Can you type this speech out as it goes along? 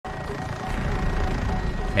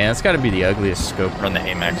Man, that's got to be the ugliest scope. Run the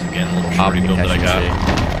AMAX again, a little shorty build that I got.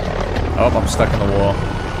 Oh, I'm stuck in the wall.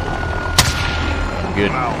 Good.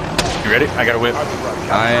 You ready? I got a whip.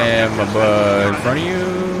 I am in front of you.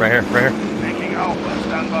 Right here, right here. Taking Alpha,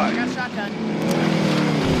 stand by. I got shotgun.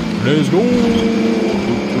 Let's go.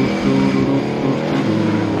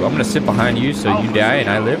 I'm gonna sit behind you so you die and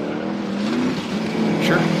I live.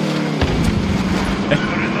 Sure.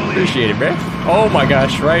 Appreciate it, man. Oh my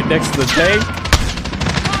gosh, right next to the tank.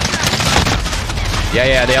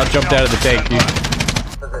 Yeah, they all jumped out of the tank, dude.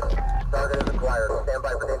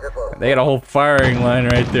 They got a whole firing line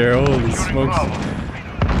right there. Holy smokes.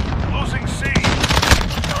 Losing C.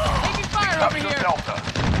 Taking fire over here.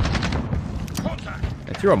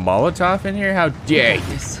 I threw a Molotov in here? How dare you?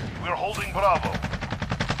 We're holding Bravo.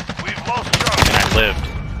 We've lost Charlie. And I lived.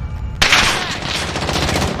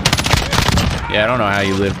 Yeah, I don't know how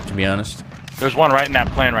you live, to be honest. There's one right in that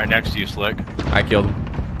plane right next to you, Slick. I killed him.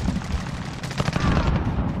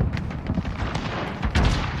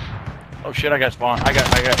 Oh shit, I got spawn. I got.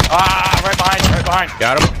 Ah, right behind.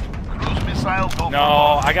 Got him. Cruise missile go.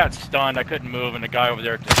 No, I got stunned. I couldn't move, and the guy over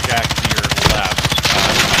there to Jack to your left.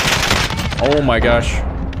 Oh my gosh.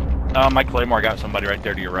 My Claymore got somebody right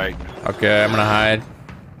there to your right. Okay, I'm gonna hide.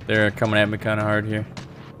 They're coming at me kind of hard here.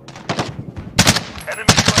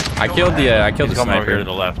 I killed the He's coming sniper. over here to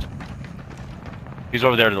the left. He's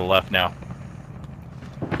over there to the left now.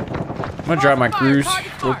 I'm gonna drop my cruise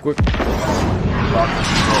real quick.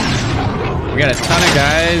 We got a ton of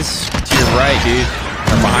guys to your right, dude.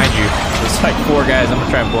 Or behind you. There's like 4 guys. I'm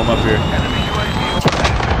gonna try and blow them up here.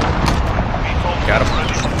 Got him.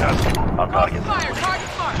 Target fire. Target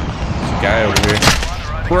fire. Guy over here.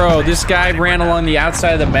 Bro, this guy ran along the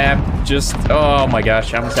outside of the map. Just, oh my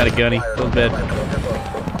gosh, I almost had a gunny. Feels bad.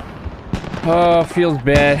 Oh, feels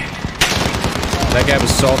bad. That guy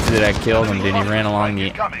was salty that I killed him, dude. He ran along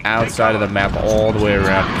the outside of the map all the way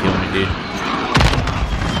around to kill me, dude.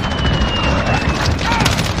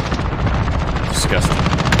 Disgusting.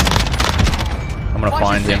 I'm gonna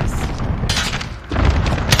find him.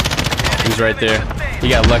 He's right there. He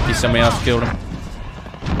got lucky, somebody else killed him.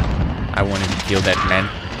 I wanted to kill that man.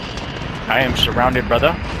 I am surrounded,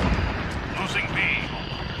 brother. Losing B.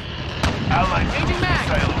 Allied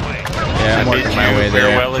missile away. Yeah, I'm working my way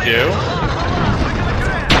Very there. well ado.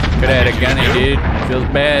 Could have had a gunny, dude. Feels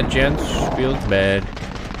bad, gents. Feels bad.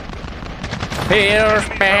 Feels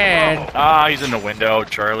bad. Ah, he's in the window.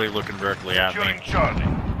 Charlie looking directly at me. Securing Charlie.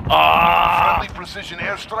 Ah! Friendly precision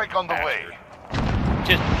airstrike on the way.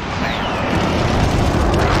 Just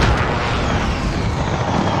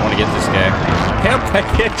I want to get this guy. Help! I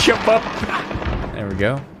can't jump up. There we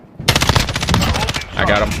go. I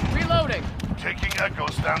got him. Reloading. Taking Echo,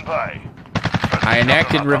 stand by. I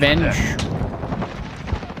enacted revenge.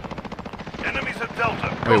 Enemies at Delta.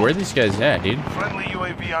 Wait, where are these guys at, dude? Friendly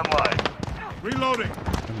UAV online. Reloading.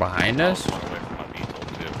 They're behind us? away from my vehicle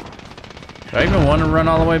too. Do I even want to run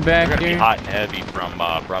all the way back We're gonna be here? hot and heavy from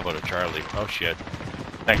Bravo to Charlie. Oh shit.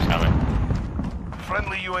 Thanks, coming.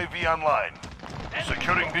 Friendly UAV online.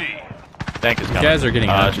 Securing B. Thank is You coming. guys are getting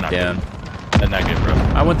that's hunted not down. good. Isn't that good,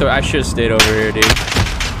 bro? I should have stayed over here, dude.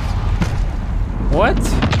 What?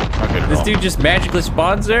 Not good at This all. dude just magically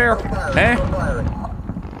spawns there? Eh?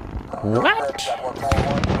 What? We're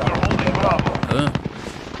holding Bravo.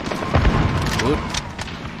 Whoop.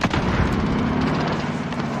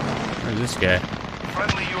 Where's this guy?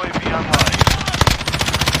 Friendly UAV online.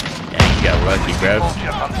 Yeah, you got lucky, bro.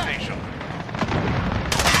 Jet on station.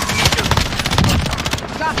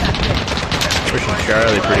 Got that thing. Pushing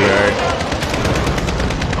Charlie pretty hard.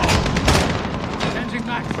 Changing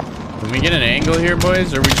back. Can we get an angle here,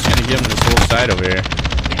 boys? Or are we just gonna give him this whole side over here?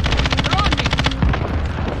 They're on me.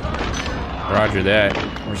 Roger that.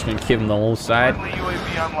 We're just gonna give him the whole side. Friendly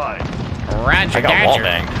UAV online. Roger, I got wall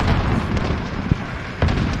banged.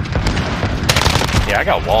 Yeah, I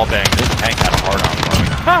got wall banged. This tank had a hard on for me.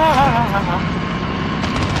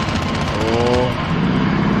 Oh.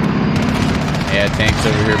 Yeah, tank's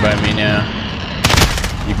over here by me now.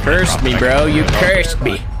 You cursed me, bro. You cursed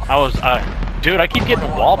me. I was, dude, I keep getting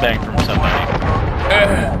wall banged from somebody.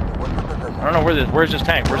 I don't know where's this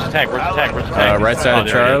tank? Where's the tank? Where's the tank? Where's the tank? Right side Oh, of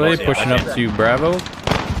there it Charlie, is. I see him. pushing I up see him. to Bravo. I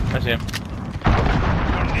see him.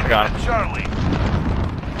 Got him. Charlie.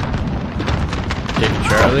 Taking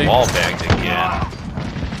Charlie. Wall banged again.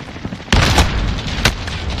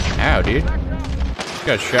 Ow, dude.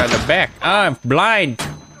 Got shot in the back. I'm blind.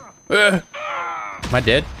 Am I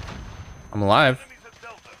dead? I'm alive. Enemies at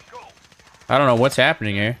Delta. Go. I don't know what's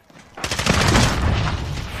happening here.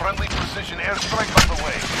 Friendly precision airstrike on the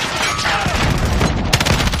way.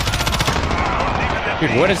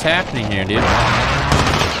 Dude, what is happening here, dude?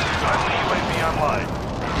 online.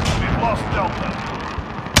 We've lost Delta.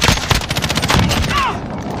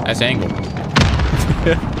 Nice angle.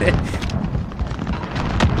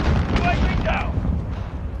 UAV down.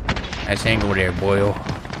 Nice angle there, boyo.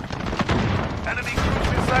 Enemy cruise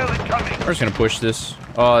missile incoming. We're just gonna push this.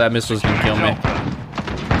 Oh, that missile's gonna kill me.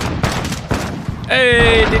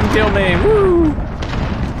 Hey, it didn't kill me. Woo!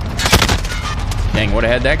 Dang, would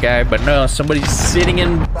have had that guy, but no, somebody's sitting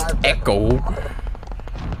in Echo.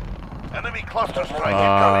 Enemy cluster strike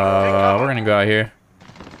incoming. We're gonna go out here.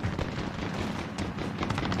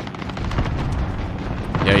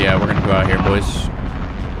 Yeah, we're gonna go out here, boys.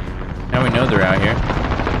 Now we know they're out here.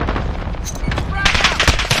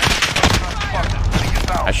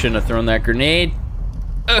 I shouldn't have thrown that grenade.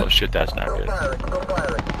 Oh shit, that's not good.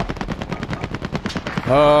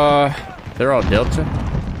 They're all Delta.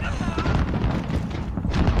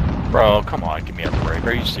 Bro, come on, give me a break.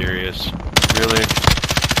 Are you serious? Really?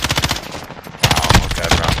 Oh, okay,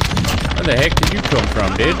 bro. Where the heck did you come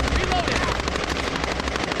from, dude?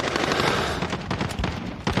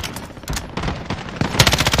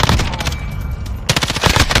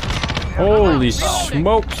 Holy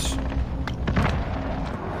smokes! Friendly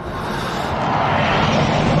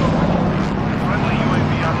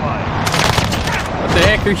UAV online. What the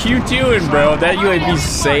heck are you doing, bro? That UAV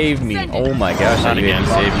saved me. Oh my gosh, that Not UAV again.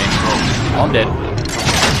 saved me. Oh, I'm dead.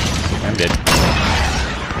 I'm dead.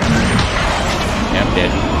 Yeah, I'm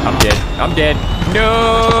dead. I'm dead. I'm dead.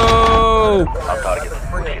 No!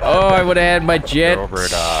 Oh, I would have had my jet. They're over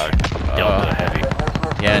at Delta Heavy.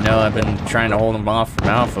 Yeah, no, I've been trying to hold them off from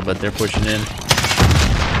Alpha, but they're pushing in.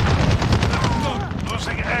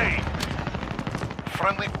 Losing A.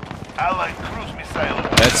 Friendly allied cruise missile.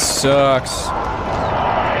 That sucks.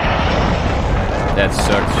 That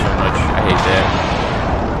sucks so much. I hate that.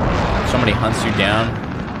 Somebody hunts you down.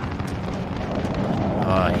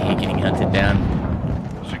 Oh, I hate getting hunted down.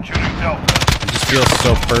 Securing Delta. It just feels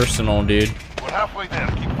so personal, dude. We're halfway there.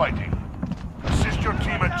 Keep fighting. Assist your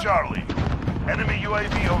team at Charlie. Enemy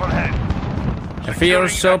UAV overhead. It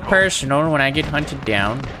feels so personal when I get hunted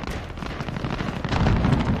down.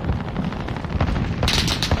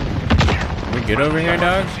 We good over here,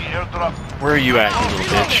 dog? Where are you at, you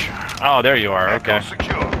little bitch? Oh, there you are. Okay.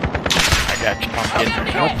 Secure. I got you. I'm getting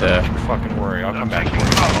there. What the? Don't you fucking worry. I'll come back for you.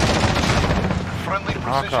 Friendly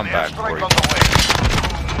I'll come back for airstrike you. on the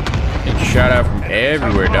way. Getting shot out from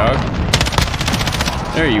everywhere, dog.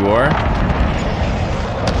 There you are.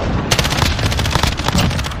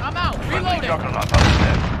 I'm out. Friendly Reloading. juggernaut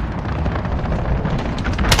overhead.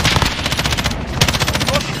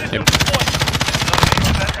 Yep.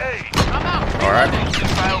 I'm out. Alright.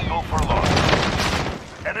 Missile go for launch.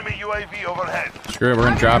 Enemy UAV overhead. Screw it, we're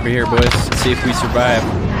gonna drop it here, boys. Let's see if we survive.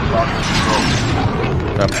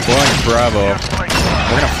 The bunch Bravo.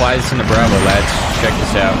 We're gonna fly this into Bravo, lads. Check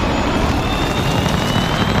this out.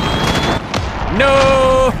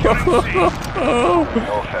 No!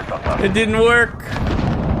 It didn't work.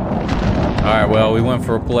 Alright, well, we went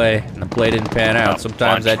for a play, and the play didn't pan out.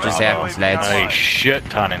 Sometimes that just happens, lads. A shit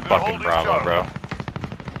ton in fucking Bravo, bro.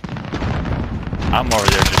 I'm over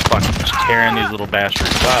there just fucking tearing these little bastards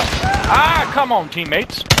up. Ah, come on,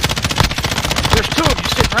 teammates. There's two of you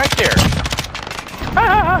sitting right there.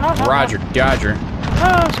 Roger, Dodger.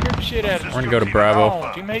 Ah, scared the shit out of me. We're gonna go to Bravo. Come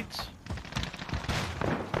on, teammates.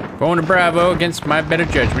 Going to Bravo against my better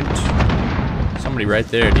judgment. Somebody right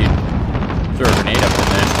there, dude. Throw a grenade up in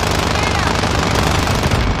there.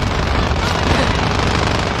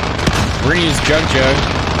 We're gonna use Jug.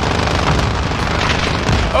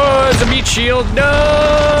 Oh, it's a meat shield.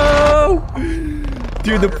 No!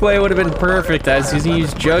 Dude, the play would have been perfect. I was gonna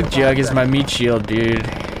use Jug as my meat shield, dude.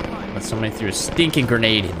 But somebody threw a stinking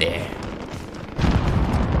grenade in there.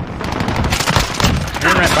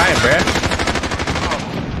 Run right by it, bruh.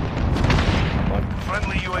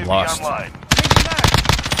 Friendly UAV Lost. online.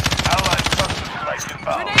 Allied cluster strike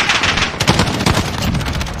inbound.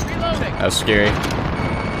 Reloading. That was scary.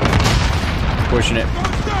 Pushing it.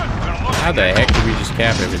 How the heck did we just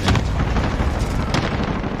cap everything?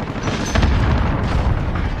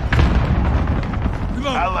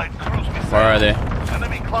 Allied cruise missile. Where are they?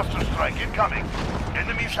 Enemy cluster strike incoming.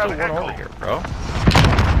 Enemies have Still one over echo. here, bro.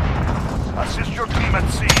 Assist your team at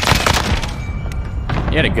sea.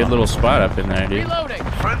 You had a good little spot up in there, dude. Reloading.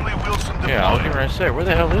 Friendly Wilson deployed. Yeah, I was gonna say, where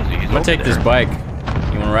the hell is he? He's I'm gonna take this bike.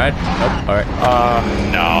 You wanna ride? Nope. Alright.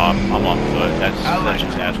 No, I'm on foot. That's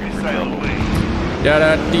just asking for trouble. Da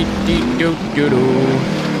da dee dee doo doo doo.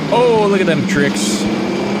 Oh, look at them tricks.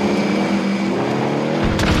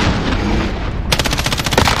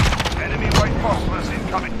 Enemy right phosphorus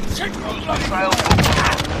incoming. Cruise missile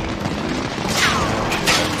overhead.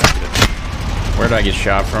 Where did I get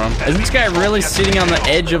shot from? Is this guy really sitting on the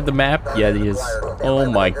edge of the map? Yeah, he is. Oh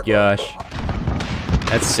my gosh.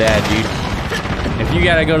 That's sad, dude. If you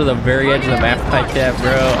gotta go to the very edge of the map like that,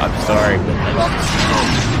 bro, I'm sorry. I'm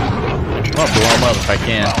gonna blow him up if I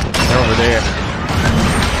can. They're over there.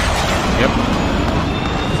 Yep.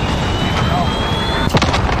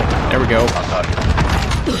 There we go.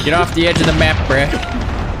 Get off the edge of the map, bruh.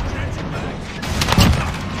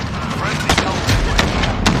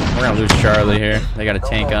 We're gonna lose Charlie here. They got a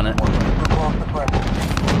tank on it.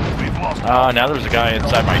 Now there's a guy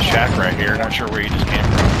inside my shack right here. Not sure where he just came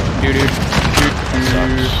from. Dude.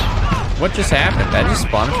 What just happened? Did I just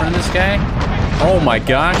spawn in front of this guy? Oh my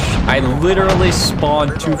gosh. I literally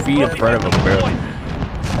spawned 2 feet in front of him, bro. Oh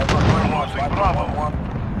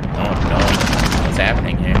no. What's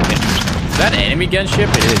happening here? Is that an enemy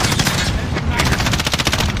gunship? It is.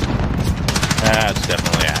 That's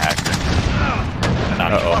definitely a hacker.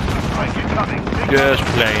 Uh-oh. Just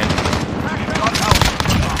playing.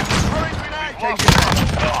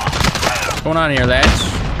 What's going on here, lads?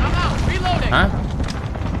 Huh?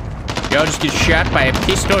 Y'all just get shot by a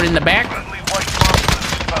pistol in the back?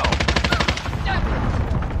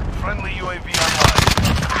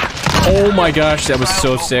 Oh my gosh, that was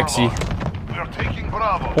so sexy.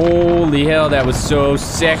 Holy hell, that was so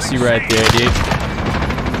sexy right there, dude.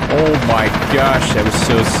 Oh my gosh, that was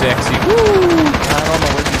so sexy. Woo! I don't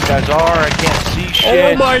know where these guys are. I can't see shit.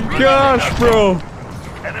 Oh my gosh, bro.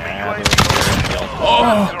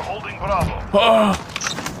 Oh.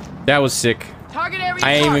 That was sick.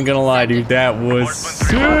 I ain't even gonna lie, dude. That was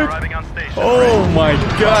sick. Oh my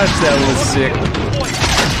gosh, that was sick.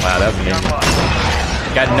 Wow, that was amazing.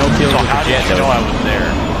 Got no kills with the jet, though. I was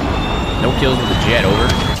there. No kills with the jet, over.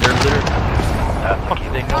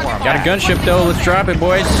 Got a gunship, though. Let's drop it,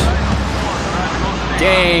 boys.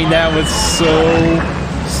 Dang, that was so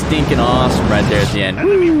stinking awesome right there at the end.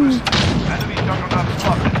 Woo.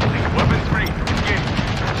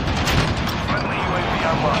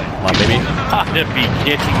 Come on, baby. Gotta be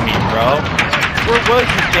kidding me, bro. Where was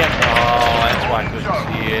you standing? Oh, that's why I couldn't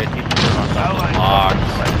see it. He was on top of the box.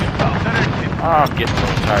 Oh, I'm getting a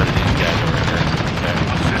little tired of these guys over here. Okay.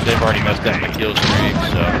 They've already messed up my kill streak,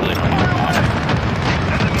 so I really don't even mind.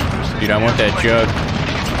 Dude, I want that jug.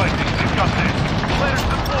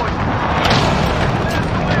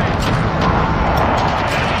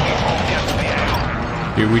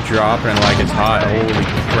 Dude, we dropping like it's hot. Holy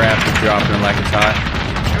crap, we dropping like it's hot.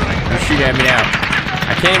 Don't shoot at me now.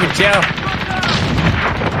 I can't even tell.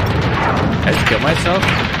 I just killed myself.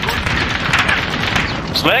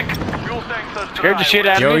 Slick! Scared the shit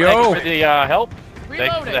out of me. Yo. Thank you for the help.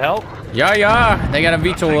 Thank you for the help. Yeah. They got a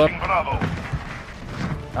VTOL up.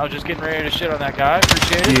 I was just getting ready to shit on that guy.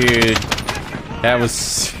 Appreciate it. Dude, that was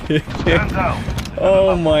sick.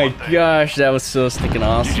 Oh my gosh, that was so stinking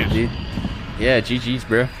awesome, dude. Yeah, GG's,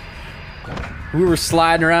 bro. We were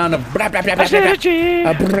sliding around. Alright, let's see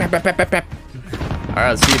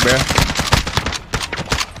it, bro.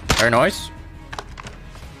 Very nice.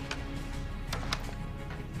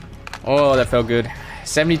 Oh, that felt good.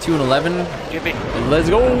 72 and 11. Let's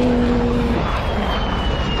go.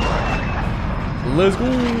 Let's go.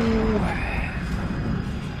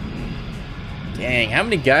 Dang, how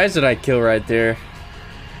many guys did I kill right there?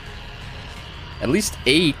 At least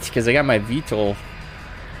 8, because I got my VTOL.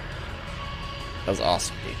 That was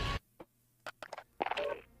awesome, dude.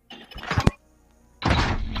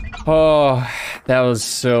 Oh, that was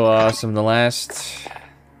so awesome. The last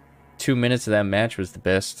 2 minutes of that match was the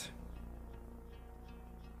best.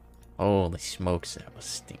 Holy smokes, that was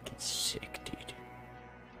stinking sick, dude.